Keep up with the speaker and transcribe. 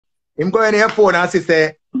Him go in your phone and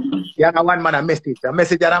say, you have one man a message. A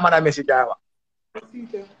message and a man a message.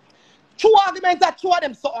 True argument that true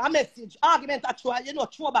them so a message. Argument that true, you know,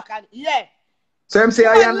 true back and yeah. So him say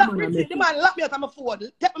I am the man lock me out of my phone.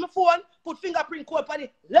 Take my phone, put fingerprint code on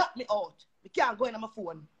it, lock me out. Me can't go in on my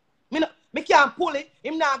phone. Me can't pull it.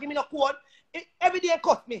 Him now give me no code. Every day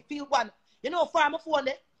cut me, feel one. You know, for my phone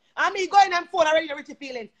there. And me going on phone already Richie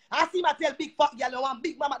feelings. I see my tell big fat girl, one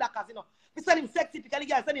big mama that you know. Me send him sexy because the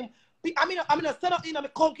girl send him. I mean, send up, you know, me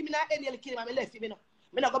come me not any kill him and me left him, you know.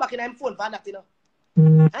 Me not go back in my phone for that, you know.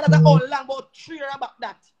 And that's all long about 3 years about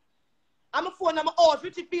that. I'm a phone, I'm a house,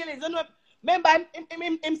 Richie feelings, you know. Remember,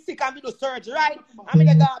 him sick and we do surgery, right? And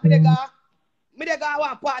me the guy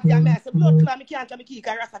one party and me say, blood clot, me can't carry me key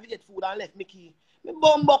because rasta get food and left me key. Me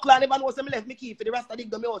bum buckler never know say me left me key for the rasta dig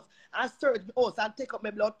down me house and search me house and take up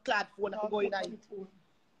my blood clot phone and go in and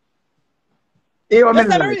you want me to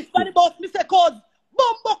like? Me say, cause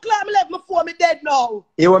bum buckler, me left my phone, me dead now.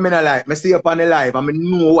 You want me to like? Me see up on the live and me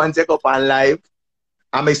know one take up on live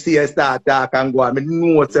and me see you start talk and go on. Me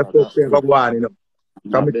know what's up go on, you know.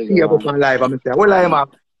 Because me see up on live and me say, well, I am.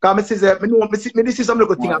 Because me see some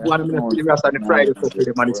little thing I go on and I see the rest of the Friday stuff with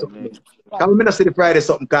them and it's something. Because me not see the Friday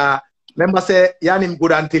something because remember say, you ain't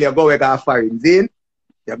good until you go where you foreign. Zin?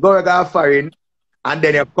 You go where you foreign and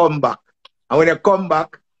then you come back. And when you come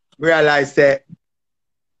back, realize say,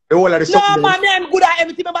 the whole of the something. No, man, I'm good at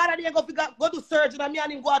everything. My body go to surgery and me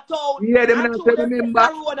and him go to town. Yeah, them not say remember.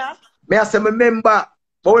 Me I say remember.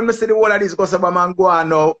 But when me see the whole of this go some man go on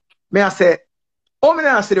now, me I say, oh, me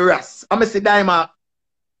not see the rest. I me see Dyema.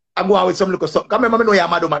 I go out with some look of something. Because remember, I know you're a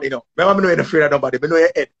mad man, you know. Remember, I know you're not afraid of nobody. I know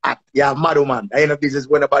you're head act. You're a mad man. I ain't no business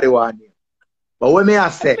when nobody want you. But when me I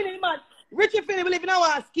say... Richie Feelings believe in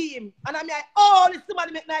our scheme. And I mean, oh, this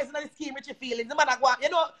somebody make nice in the scheme, Richie Feelings. The man that go out. You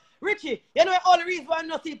know, Richie, you know all the reasons why I'm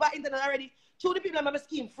not see by internet already. Two the people that make my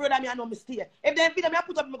scheme further than me, I know mistake. If they video me, I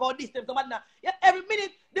put up my go distance. Somebody now. Yeah, every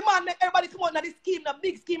minute, the man make everybody come out in the scheme, the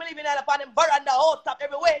big scheme, living there upon them veranda, house top,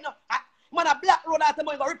 everywhere, you know. Man, a black road out the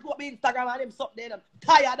money, go report me Instagram and him something there. I'm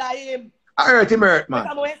tired of him. I hurt him hurt, man.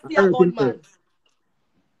 I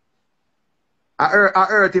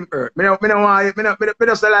hurt him hurt. Me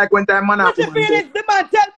just like when time man the man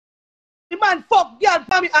tell the man fuck girl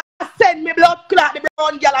for me and send me blood clot the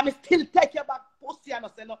brown girl and me still take you back pussy and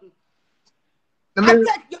not say nothing. I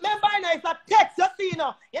text you, remember now it's a text you see, you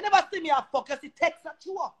know. You never see me a fuck, you see text that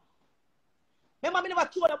you are. Remember, I never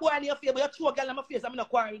throw the boy in your face, but you throw a girl in my face, I'm not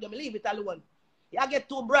quarreling with them. Leave it alone. You get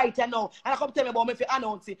too bright now. And I come tell me about me if you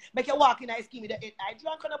announce it. Make you walk in and scheme with the head. I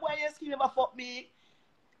drunk on the boy and you scheme never fuck me.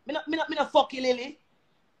 Me not fuck you, Lily.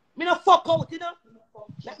 Me not fuck out, you know.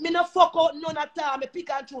 Me not fuck out none at all. Me pick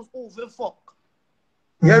and choose over fuck.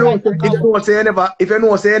 You know, if you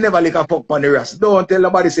know say you never lick a fuck on the rest, don't tell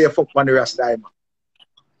nobody say you fuck on the rest, Dyema.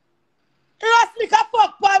 Rest lick a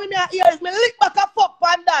fuck on me ears. Me lick back a fuck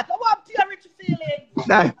on that. I want to hear Richie Feelings.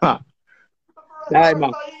 Dyema.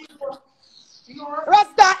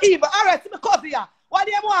 Rasta evil. Alright, me cousin here. Why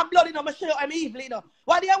do you want blood, you know? Me show you I'm evil, you know.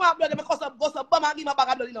 Why do you want blood? Me cause go some bum and give me a bag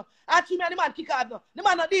of blood, you know. And she me and the man kick out, you know. The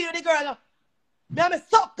man not deal with the girl, you know. Me and me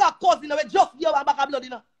suck that cousin, you know. We just give her a bag of blood, you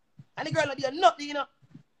know. And the girl not deal nothing, you know.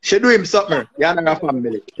 She do him something. You know her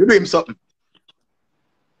family. She do him something.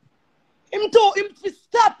 Him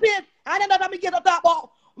stop it. And then that me get to talk about.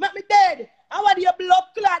 Make me dead. And when your blood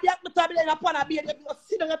clot, you have to tell me that upon a bed. You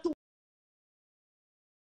sit down your two.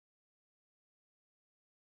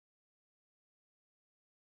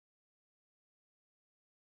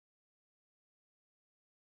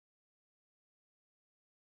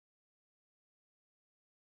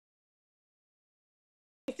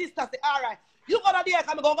 Sister say, alright, you go to there,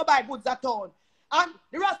 come go buy goods at town. And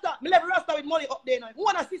the rasta, me leave rasta with money up there now. Who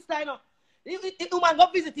want a sister, you know? The woman go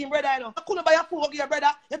visit him, brother, you know. I couldn't buy a food for your brother.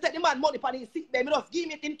 You take the man money for him sit there. Me just give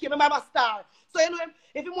me him, keep him a star. So you know,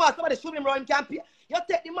 if you want somebody show him around, can pay. You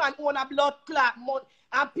take the man own a blood clot money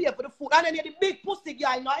and pay for the food. And then you the big pussy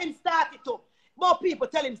guy, you know, him start it up. More people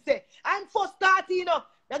tell him, say, I'm first starting, you know,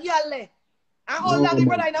 the girl there. And all that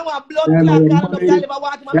brother in our blood clot,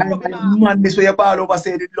 man, this way you ball over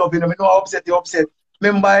say the love, you know, me know how upset you upset.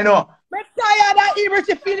 Remember, you know. I'm tired of him,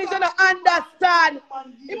 Richie Feelings, you don't understand.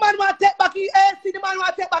 The man want to take back his AC, the man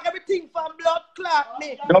want to take back everything from blood clot,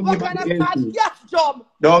 me. What kind of sad gas job?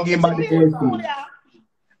 Don't give him the AC.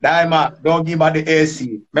 Dyema, don't give him the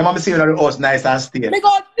AC. Remember me see you in the house nice and stay. Me go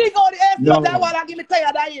dig out the AC, no. But I want to give me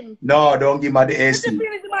tired of him. No, don't give him the AC.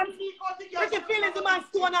 Richie Feelings, the man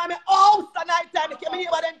stone on me house at night time. He here,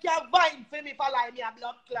 but them can't vine for me for like me a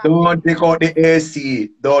blood clot. Don't take out the AC.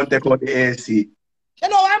 Don't take out the AC. You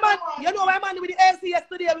know why man with the AC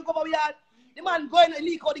yesterday we go over here. The man going to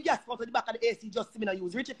leak out the gas out of the back of the AC just to me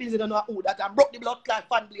use. Richie Fields don't know who that and broke the blood clot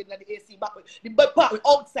fan blade in the AC back with the part with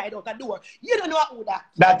outside out the door. You don't know who that.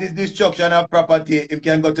 That is destruction of property. He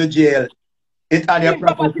can go to jail. It's on your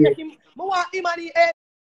property. I want him and the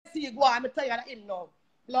AC go on. I'm telling you that him now.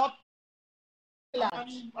 Blood clot.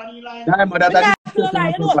 Dyema, that is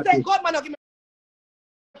destruction of property. God man don't give me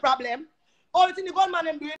a problem. All thing the gunman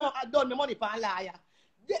them doing I done my money for a liar.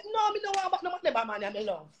 No, me no want about no never man I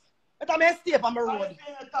love. But I'm a stay on my road.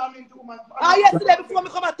 Yesterday before me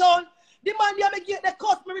come to town, the man there me get the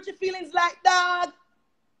cost me Richie feelings like dog.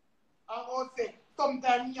 I was say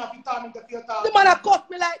sometimes you have to turn into your time. The man a cost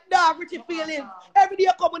me like dog, Richie feelings. Every day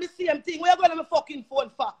you come with the same thing. Where you going on my fucking phone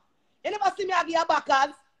for? You never see me argue your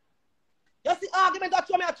backers. You see argument that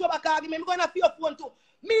show me a throw back argument. I'm going to feel your phone too.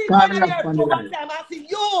 Me going to hear two one time and see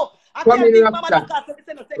you. Come in,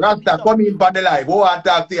 Rasta, come in for the live. Who want to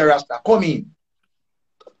talk to you, Rasta? Come in.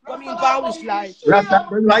 Come in for which live? Rasta,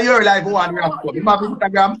 bring my your live. Who want to Rasta? You have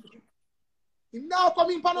Instagram? Him now come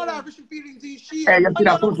in for no life. Richie feelings is she. Hey, you see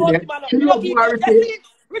that post there?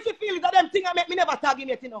 Richie feelings that them thing I make me never tag him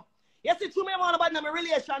yet, you know. You see, true me want about my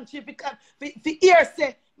relationship for years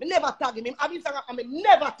say, me never tag him. I'm Instagram, I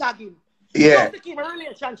never tag him. Yeah. To keep a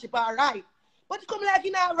relationship alright. But you come like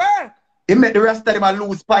in a work. He make the rest of them a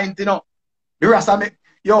lose pint, you know. The Rasta make,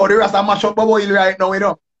 the Rasta mash up Bobo Hill right now, you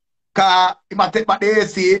know. Cause he might take back the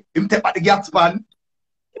AC, he take back the gas pan.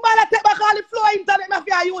 He might take back all the flow internet,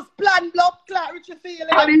 if you use plan, blood, clot, Richie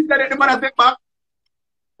feeling. All the internet, the man take back.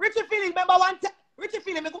 Richie feeling, remember one time, Richie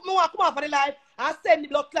feeling, me want to come out for the live and send the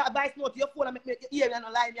blood clot voice note to your phone and make your ear and a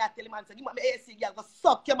line, me and tell him and say, you want me AC, girl, go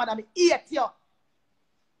suck your mother, me eat you.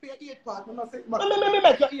 Pay 8 part, I'm not saying Me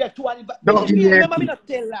make your ear too, and don't give me remember me not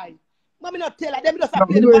tell lie. Remember me not tell lie, them just have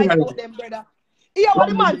to play the voice note them, brother. Hear what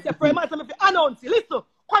the man say, for a man say, if you announce it, listen,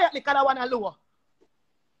 quietly, because I want to lower.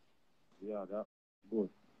 Yeah, that's good.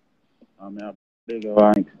 I'm a bigger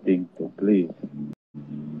one thing to please.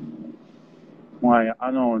 Why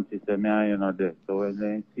announce it to me and you know this. So when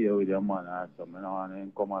they see you with your man or something, I don't want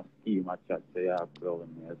them come and scheme and chat say you're clown.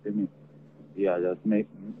 You see me? Yeah, just make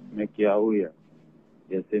you aware.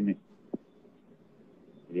 You see me?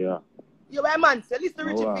 Yeah. You a man say, listen,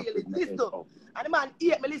 Richie feelings, listen. And the man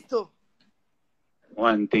hate me, listen.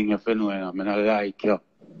 One thing if you know, I'm not like you.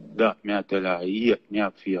 That me I tell her, he hate me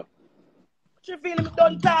a fear. Richie feelings, me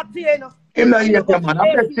don't talk to you, you know. Him not hate you, man.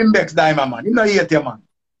 I'm just him Bex Dyema, man. Him not hate you, man.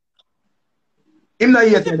 Him not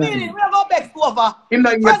hate you, man. We are going Bex over. Him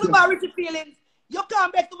not hate First you. of all, Richie feelings, you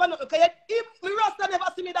can't Bex over nothing, because me Rasta never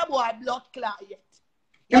see me that boy blood clot yet.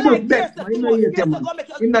 Him not Bex, man. Him not hate you, man.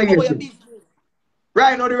 Him not hate you.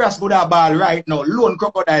 Right now, the Rasta good at ball right now. Lone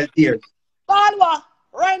crocodile tears. Ball what?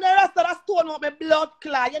 Right now, Rasta that stone out my blood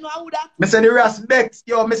clot. You know how that? Me say the Rasta Bex.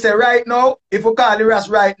 Yo, me say right now, if you call the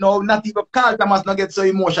Rasta right now, not even Carl Thomas not get so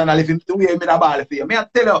emotional if him to wear me the ball for you. Me I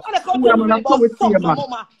tell you, I'm come with you, man.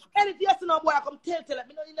 Anything you see no boy, I come tell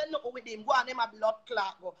me no need nothing with him. Go on, him a blood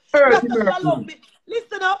clot. Go. Earth, Rasta should love me.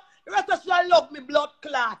 Listen up, Rasta should love me blood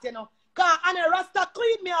clot, you know. Cause and the Rasta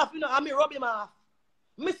clean me off, you know, and me rub him off.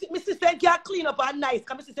 My sister can't clean up and nice,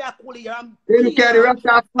 because my sister is cool here. You carry the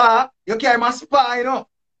Rasta spa, you carry my spa, you know.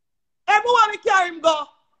 Everyone carry him go.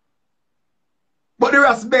 But the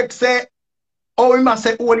Rasta Bex say, oh, we must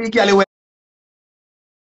say, only carry away.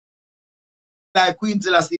 Like Queen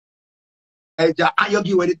Selassie, and you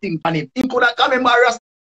give away the thing for him. He could have come in my Rasta.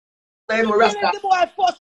 The boy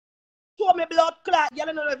first show me blood clot, you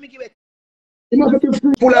don't know if me give it. He must be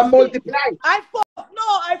fruitful and multiply. I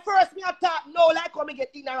first me attack, no, like how me get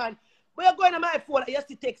ignorant. When you're going on my phone, you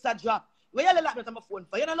see text a drop. When you like me on my phone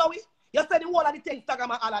for, you don't know it? You say the whole of the thing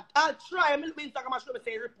Instagram and all that. I'll try, me Instagram and show me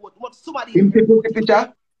say report. What somebody... Him take the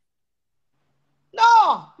picture?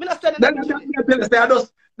 No, me not sending the picture.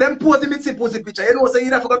 Them pose him in pose the picture. You know, say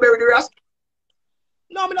you have to go bury the rest?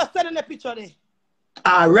 No, me not sending the picture there.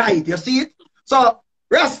 Alright, you see it? So,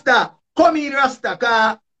 Rasta, come in Rasta,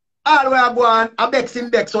 cause all the way I go on, I Bex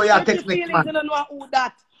him Bex, so you text next man. You don't know who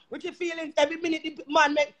that. Richie feelings, every minute the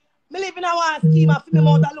man make me live in a one scheme and film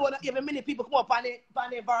out alone, every minute people come up on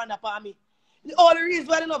the veranda for me. The only reason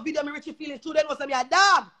why they don't video me Richie feelings too, they know say me a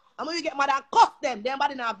dog. I'm going to get mad and cuss them, them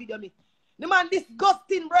body not video me. The man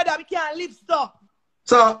disgusting, brother, we can't live stuff.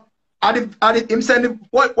 So, him send him,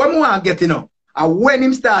 what more I get, you know? And when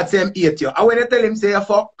him start saying hate you, and when I tell him say you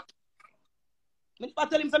fuck. I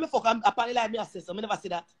tell him say me fuck, I'm apparently like me I say so, I never see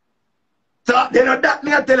that. So, you know that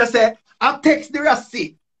me I tell you say, I text the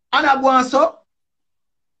Rasta, and I go on so,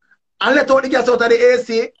 and let all the gas out of the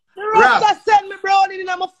AC. The Rasta send me brownie in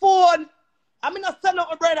my phone. I'm not send out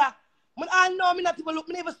my brother. I know me not even look,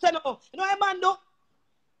 me never send out. You know what man do?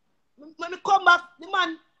 When me come back, the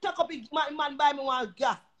man Take up his man buy me one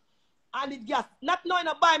gas. And the gas. Not knowing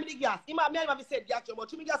to buy me the gas. He might have said gas, but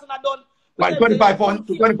to me gas and I done. But 25 pound,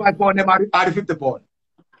 them are the 50 pound.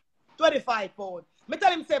 25 pound. Me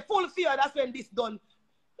tell him say full fear, that's when this done.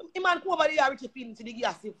 The man come over there, Richie feeling to the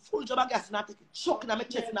gas, full job of gas, and I take it, choke in my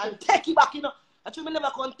chest, and I take it back, you know. I me never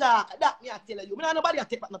contact. That me I tell you. Me not nobody I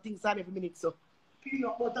take back nothing Sam every minute, so.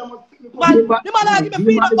 Peanut butter must Man, the man give me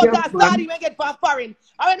peanut butter and starting when get for foreign.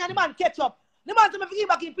 And when the man catch up, the man say me give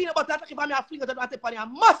back in peanut butter, take it from me and fling it and take it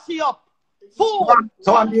and mash it up. Fool.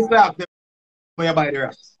 So I'm the clocks when you buy the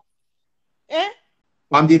rest. Eh?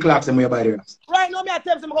 I'm the clocks when you buy the rest. Right now, me I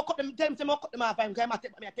tell them, I cut them off, and I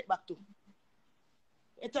take back too.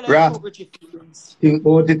 Rat, think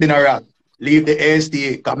about it in a rat. Leave the AST,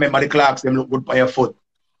 because remember the clocks, them look good for your foot.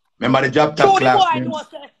 Remember the job top clocks.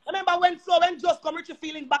 Remember when just come Richie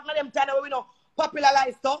feeling back na them time where we know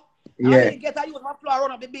popularize stuff. Yeah. And you get to use my floor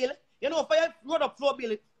run up the bill. You know, for your run up floor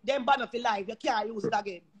bill, them ban off the live, you can't use it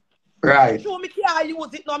again. Right. Show me can't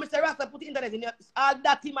use it now, Mr. Rasta put the internet in there. All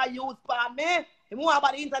that team I use for me. You want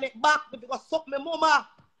about the internet back because suck me mama.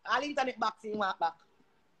 All the internet back thing want back.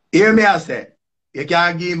 Hear me I say. You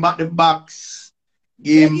can't give him back the box.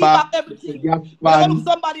 Give him back everything. The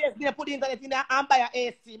somebody else there put the internet in there and buy an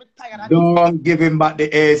AC. I'm tired of Don't give him back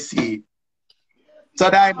the AC. So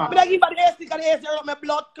Dyema. I give back the AC because the AC run my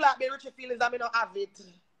blood clot. My Richie feelings and I don't have it.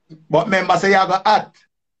 But remember say you got hot.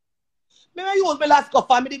 Me use my last cup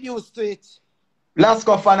and I did use to it. Last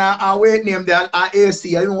cup and weight name there and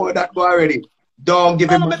AC. I know that go already. Don't give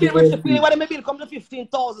him back the AC. What my bill come to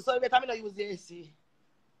 15,000 so every time I use the AC.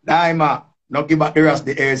 Dyema. Not give back the rest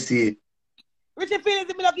the AC. Richie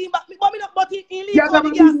feelings me not give back. But he leak Yeah, out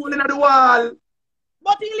the gas. In the wall.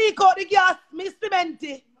 But he leak out the gas. Me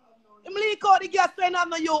cementy. He leak out the gas so I have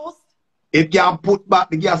no use. It can put back.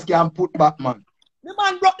 The gas can put back, man. The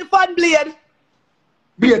man broke the fan blade.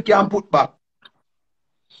 Blade can put back.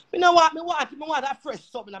 Me want that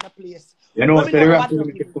fresh something in my place. You know, so the rest will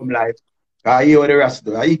make you come live. I hear what the rest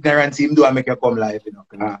do. Ignorance him do and make you come live, you know.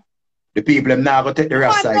 The people them now go take the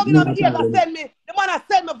rest side. The man send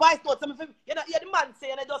me voice notes. You know, the man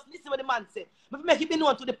say and I just listen what the man say. I make it be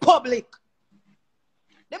known to the public.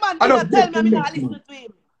 The man didn't tell me I'm not listening to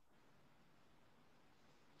him.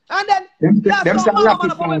 And then them say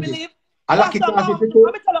I like it. Let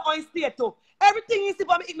me tell you on state too. Everything you see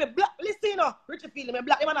for me black. Listen, you know, Richie feeling me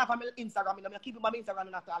black. The man have my Instagram, you know, I keep him on my Instagram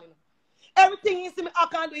and not all, you know. Everything you see me I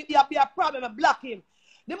can't do it, be a problem, I block him.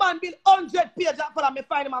 The man build 100 pages for me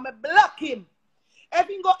find him and me block him. If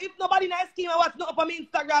nobody in the scheme I watch not up on my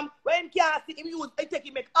Instagram, when he can't see him use, I take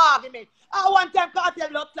him make argument. One time can't tell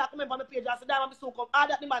blood clock me on my page, I said, Dyema, so come. All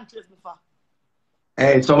that the man chase me for.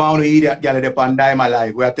 Hey, someone who idiot girl up on Dyema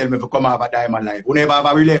live. We are telling me to come over Dyema live. Who never have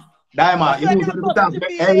a relay. Dyema, you know something.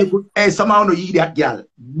 Hey, someone who idiot girl.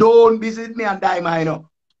 Don't visit me on Dyema, you know.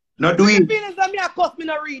 Not do it. Feelings that me I cost me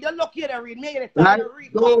no read. Don't look here to read. Me here to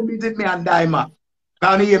read. Don't visit me on Dyema.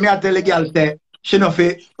 Can you hear me? I tell the girl say she no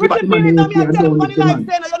fit. You don't do it,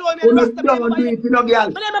 you know, girl. I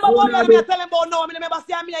remember about now. I remember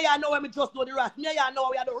saying me I know when me just know the rest. Me I know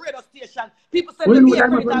we are the radio station. People say me be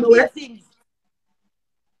things.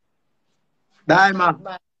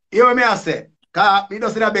 Dyema, you hear me I say? Cause me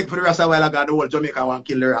don't see that beg for the rest a while ago. The whole Jamaica want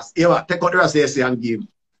kill the rest. You know, take out the rest and give.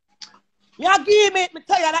 Me I give me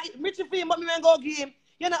tired of Richie feel but me ain't go give him.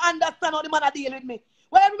 You don't understand how the man a deal with me.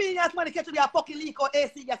 Well, every minute you money catch to be a fucking leak or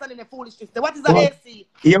AC gas and in a foolishness. What is the AC?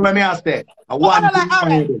 You hear me I say?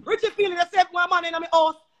 Richie feeling the same one man in my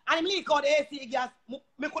house and him leak out the AC gas. Me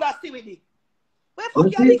could have seen with it. Where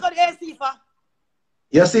fuck you leak out the AC for?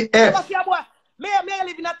 You see, Me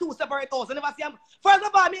live in a two separate house. I never see him. First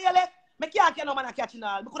of all, me can't get no man a catching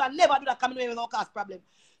all. Me could have never do that coming away without cause problem.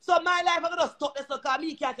 So my life I could just stop this because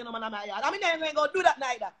me can't get no man in my yard. I mean, I ain't going to do that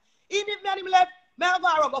neither. Even if me and him left, me I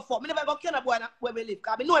go and go fuck. Me never go kill a boy where we live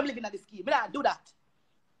because I know him living at the scheme. Me don't do that.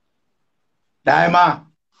 Dyema,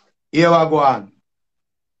 here we go on.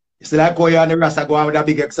 You see like how you and the rest are going with a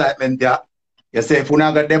big excitement there. You say if you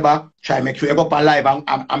not get them back, try make sure you go up on live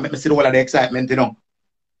and make me see all of the excitement, you know.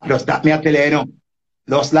 Just that me I tell you, you know.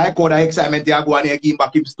 Just like all the excitement you go and you give him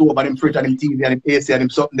back him stove and him fridge and him TV and him AC and him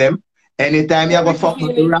something them. Anytime you go fuck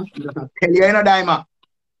with the rest, I tell you, you know, Dyema.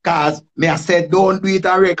 Cause me I said don't do it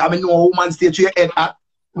already. I mean no woman stay to your head at.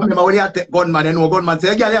 Remember when you take gunman, you know gunman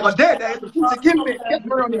say, girl, you go dead, give me, get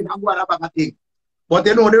me running and go on about a thing. But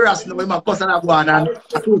you know the rest of them are cussing and go on and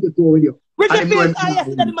I told it to with you. Richie feels I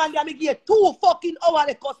yesterday the man me give 2 fucking hours,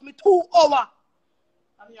 they cost me 2 hours.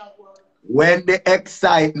 When the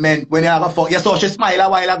excitement, when you have a fuck, you saw she smile a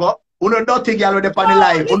while ago. You know dirty girl with the pan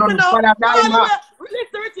live. You know the fan of Dyema.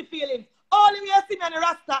 Listen, Richie feelings. All the way you see me on the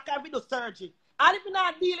rasta can be do surgery. And if you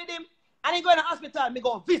not deal with him, and he go in the hospital, me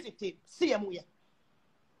go visit him. Same way.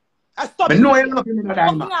 I stop But no, you love him in the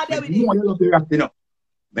Dyema. No, you love the rasta, you know.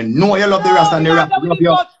 But no, you love the rasta and the rasta. Love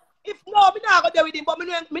you. If no, me not go there with him, but me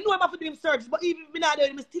know him have to do him service. But even if me not there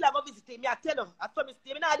with him, me still have to visit him. Me I tell you, I saw me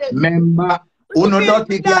stay. Me not there. Remember, uno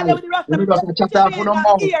dirty girl. Uno dirty chat off uno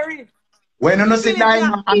mouth. When uno sit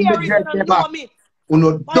Dyema and the dread the back,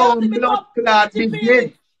 uno dumb blood clot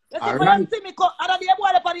business. All right. See me come, I don't know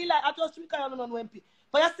what I just speak on MP.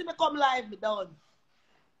 But you see me come live, me done.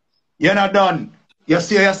 You're not done. You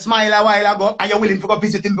see you smile a while ago and you're willing to go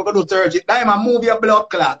visit him to go do surgery. Dyema move your blood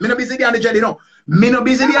clot. Me no busy there on the jelly, no. Me no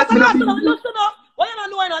busy there. Listen up. What you not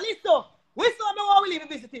know, listen. We saw me while we live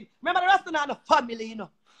visit him. Remember the rest of the family, you know.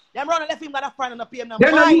 Them run and left him got a friend and a pay him now.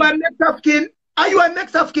 Then you are next of kin. Are you a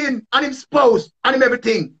next of kin? And him spouse and him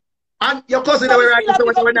everything. And your cousin that we right so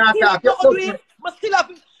when not talk. Your cousin. But still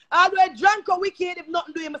have although drunk or wicked, if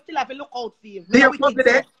nothing do him, still have to look out for him. See your cousin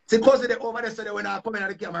there? See cousin there over there so that when I come in on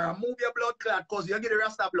the camera, move your blood clot cause you get the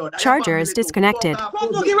rasta blood. Charger is disconnected.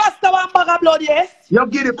 Cousin give rasta one bag of blood, yes? You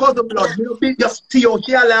give the cousin blood. You just see how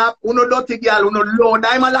she laugh. Uno dirty girl, uno low.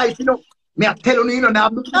 I'm a life, you know. Me I tell you, you know, now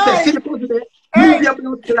I'm looking to see the cousin there. Move your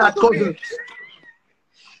blood clot, cousin.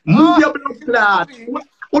 Move your blood clot.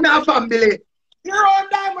 Uno have family. You're on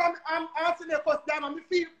Dyema, I'm asking the first time, and I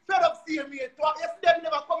feel fed up seeing me. Yesterday,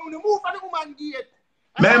 never come on the move and the woman gate.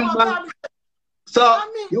 Remember? So,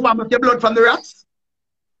 you want your blood from the rats?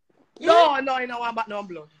 No, you don't want back no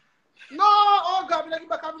blood. No, oh God, I'm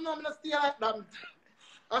back, I'm not stay like that.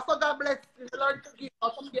 I saw God bless you, the Lord to give, I'll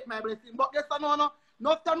come get my blessing. But yes, no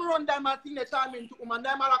time run Dyema thing they tell me to come, and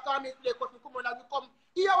Dyema like come today, because we come on and we come.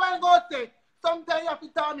 Here when go say, sometimes you have to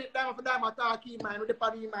tell me Dyema for Dyema talk in mind, with the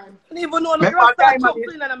party in mind. And even though I'm my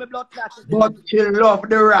blood clot. But she love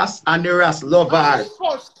the ras and the ras love her.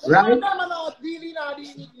 Right?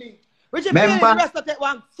 Richie feeling the rest of it,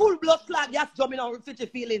 one full blood clot gas jumping on Richie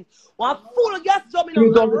feeling. One full gas jumping on.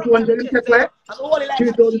 Because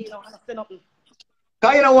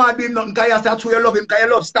you don't want to do him nothing, because you say you love him, because you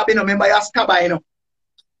love stabbing him, remember you stab him, you know.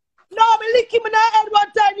 No, me lick him in the head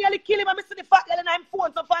one time, nearly kill him, and I see the fact that I'm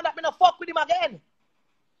phone, so find out me no fuck with him again.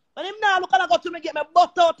 When him now look and I go to me get my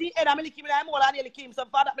butt out in head, and I lick him in the mole and nearly kill him, so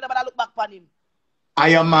find out me never look back on him.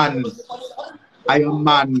 Iron Man.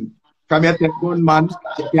 From your take gunman,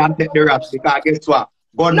 you can't take the rats, because guess what?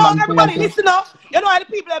 Gunman. No, everybody, listen up. You know how the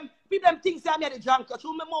people them think say I'm here the drunk, because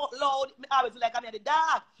you me more loud, me always like I'm here the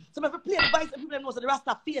dark. So if I play the vice, and people know so the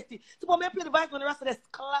rasta face it. So when I play the vice, when the rasta is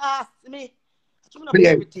class me.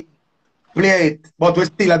 Play it, but we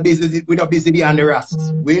still a business. We not busy behind the rust.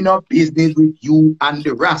 We not business with you and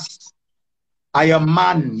the rust. I am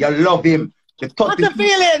man, you love him. What's the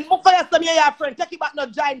feeling? Move for your friend. Take it back,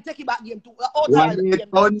 not giant. Take it back game too.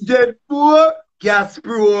 100 pro gas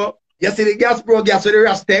pro. You see the gas pro gas with the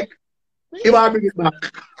rust tech? He want to bring it back.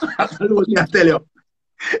 That's what I tell you.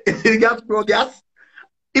 You see the gas pro gas?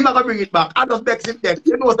 He might bring it back. I just text him text.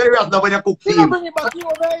 You know the rest now when you cook for him. Bring it back. He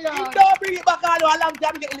don't bring it back all a long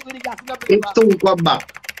time getting with the gas. It soon come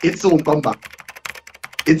back. It soon come back.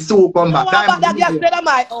 It soon come back. That gas dead at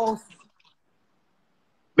my house.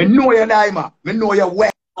 Me know you, Dyema. Me know you well.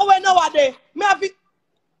 Oh, wait, nowadays. Me have it.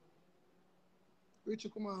 Richie,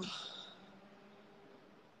 come on.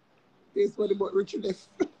 This what about Richie left.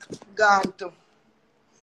 Gone to.